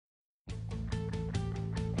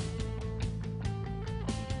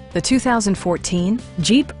the 2014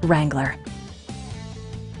 Jeep Wrangler.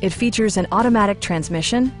 It features an automatic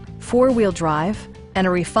transmission, four-wheel drive, and a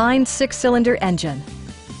refined six-cylinder engine.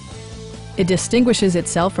 It distinguishes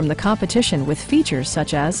itself from the competition with features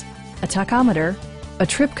such as a tachometer, a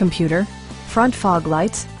trip computer, front fog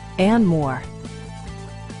lights, and more.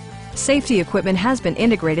 Safety equipment has been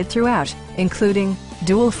integrated throughout, including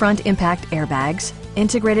dual front impact airbags,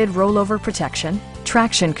 integrated rollover protection,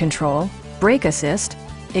 traction control, brake assist,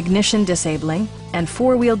 ignition disabling, and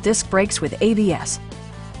four-wheel disc brakes with ABS.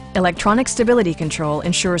 Electronic stability control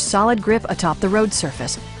ensures solid grip atop the road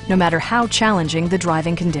surface, no matter how challenging the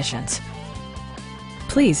driving conditions.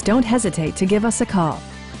 Please don't hesitate to give us a call.